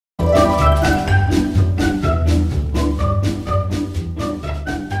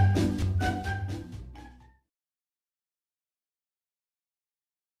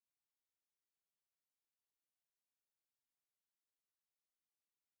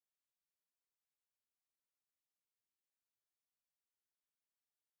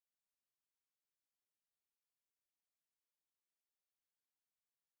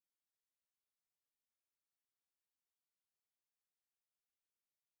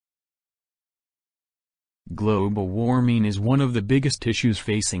Global warming is one of the biggest issues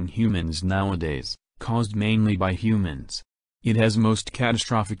facing humans nowadays, caused mainly by humans. It has most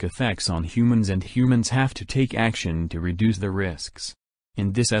catastrophic effects on humans, and humans have to take action to reduce the risks.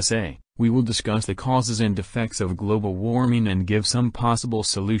 In this essay, we will discuss the causes and effects of global warming and give some possible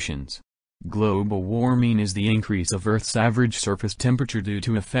solutions. Global warming is the increase of Earth's average surface temperature due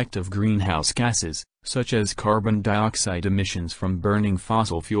to effect of greenhouse gases, such as carbon dioxide emissions from burning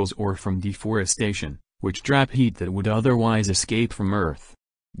fossil fuels or from deforestation, which trap heat that would otherwise escape from Earth.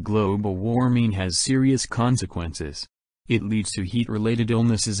 Global warming has serious consequences. It leads to heat-related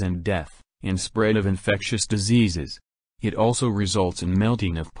illnesses and death, and spread of infectious diseases. It also results in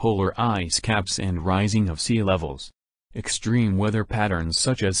melting of polar ice caps and rising of sea levels. Extreme weather patterns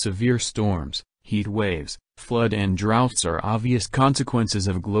such as severe storms, heat waves, flood and droughts are obvious consequences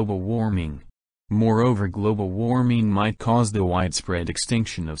of global warming. Moreover, global warming might cause the widespread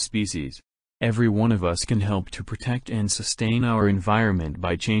extinction of species. Every one of us can help to protect and sustain our environment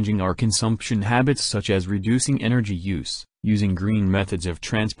by changing our consumption habits, such as reducing energy use, using green methods of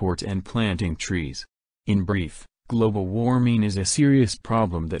transport and planting trees. In brief, global warming is a serious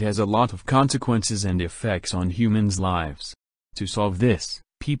problem that has a lot of consequences and effects on humans' lives. To solve this,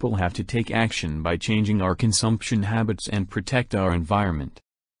 people have to take action by changing our consumption habits and protect our environment.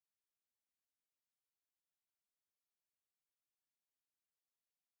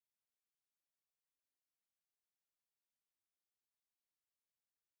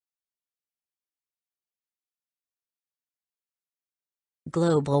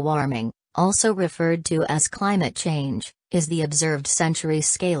 Global warming, also referred to as climate change, is the observed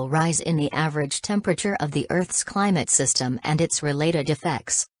century-scale rise in the average temperature of the Earth's climate system and its related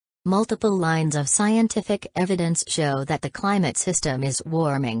effects. Multiple lines of scientific evidence show that the climate system is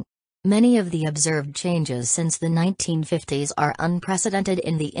warming. Many of the observed changes since the 1950s are unprecedented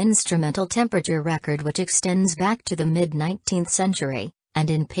in the instrumental temperature record, which extends back to the mid-19th century, and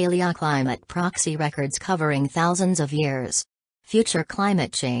in paleoclimate proxy records covering thousands of years. Future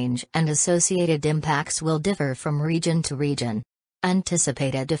climate change and associated impacts will differ from region to region.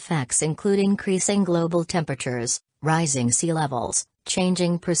 Anticipated effects include increasing global temperatures, rising sea levels,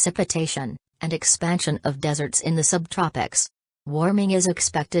 changing precipitation, and expansion of deserts in the subtropics. Warming is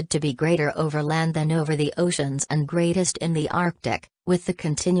expected to be greater over land than over the oceans and greatest in the Arctic, with the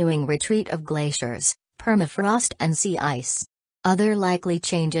continuing retreat of glaciers, permafrost and sea ice. Other likely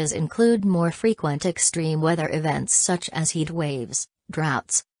changes include more frequent extreme weather events such as heat waves,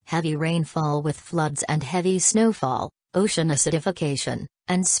 droughts, heavy rainfall with floods and heavy snowfall, ocean acidification,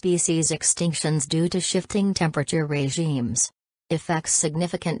 and species extinctions due to shifting temperature regimes. Effects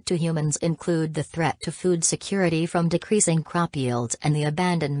significant to humans include the threat to food security from decreasing crop yields and the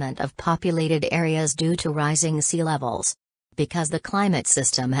abandonment of populated areas due to rising sea levels. Because the climate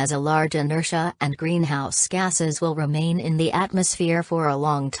system has a large inertia and greenhouse gases will remain in the atmosphere for a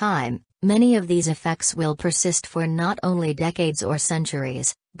long time, many of these effects will persist for not only decades or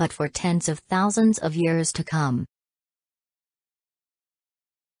centuries, but for tens of thousands of years to come.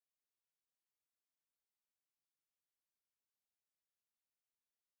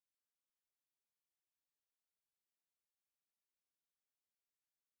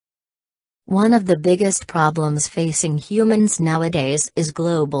 One of the biggest problems facing humans nowadays is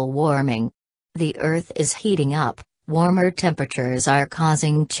global warming. The Earth is heating up, warmer temperatures are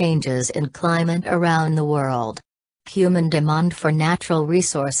causing changes in climate around the world. Human demand for natural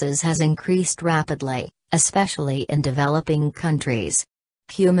resources has increased rapidly, especially in developing countries.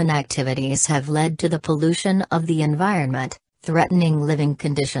 Human activities have led to the pollution of the environment, threatening living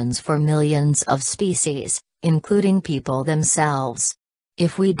conditions for millions of species, including people themselves.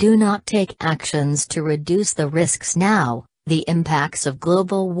 If we do not take actions to reduce the risks now, the impacts of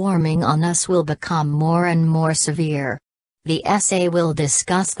global warming on us will become more and more severe. The essay will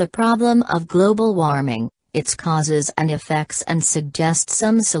discuss the problem of global warming, its causes and effects, and suggest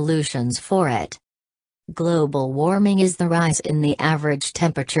some solutions for it. Global warming is the rise in the average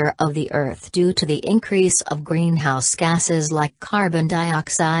temperature of the Earth due to the increase of greenhouse gases like carbon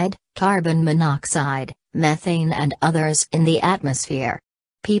dioxide, carbon monoxide, methane and others in the atmosphere.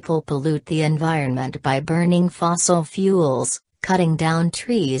 People pollute the environment by burning fossil fuels, cutting down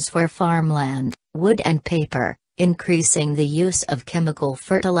trees for farmland, wood and paper, increasing the use of chemical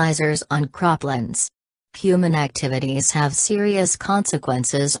fertilizers on croplands. Human activities have serious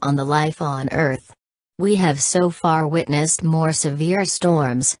consequences on the life on Earth. We have so far witnessed more severe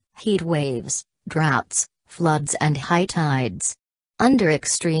storms, heat waves, droughts, floods and high tides. Under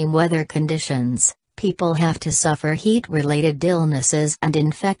extreme weather conditions, people have to suffer heat-related illnesses and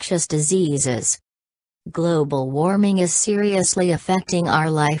infectious diseases. Global warming is seriously affecting our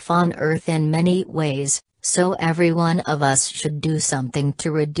life on Earth in many ways, so every one of us should do something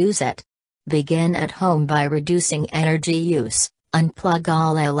to reduce it. Begin at home by reducing energy use, unplug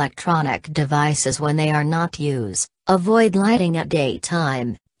all electronic devices when they are not used, avoid lighting at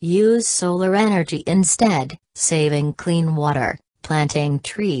daytime, use solar energy instead, saving clean water, planting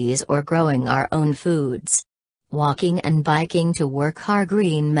trees or growing our own foods. Walking and biking to work are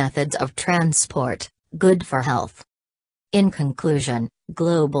green methods of transport, good for health. In conclusion,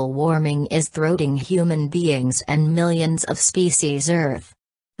 global warming is threatening human beings and millions of species Earth.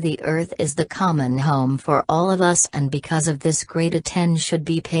 The Earth is the common home for all of us, and because of this great attention should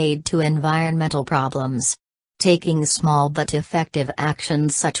be paid to environmental problems. Taking small but effective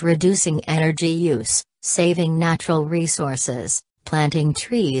actions such reducing energy use, saving natural resources, planting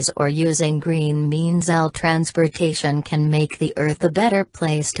trees or using green means transportation can make the Earth a better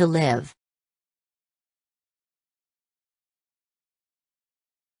place to live.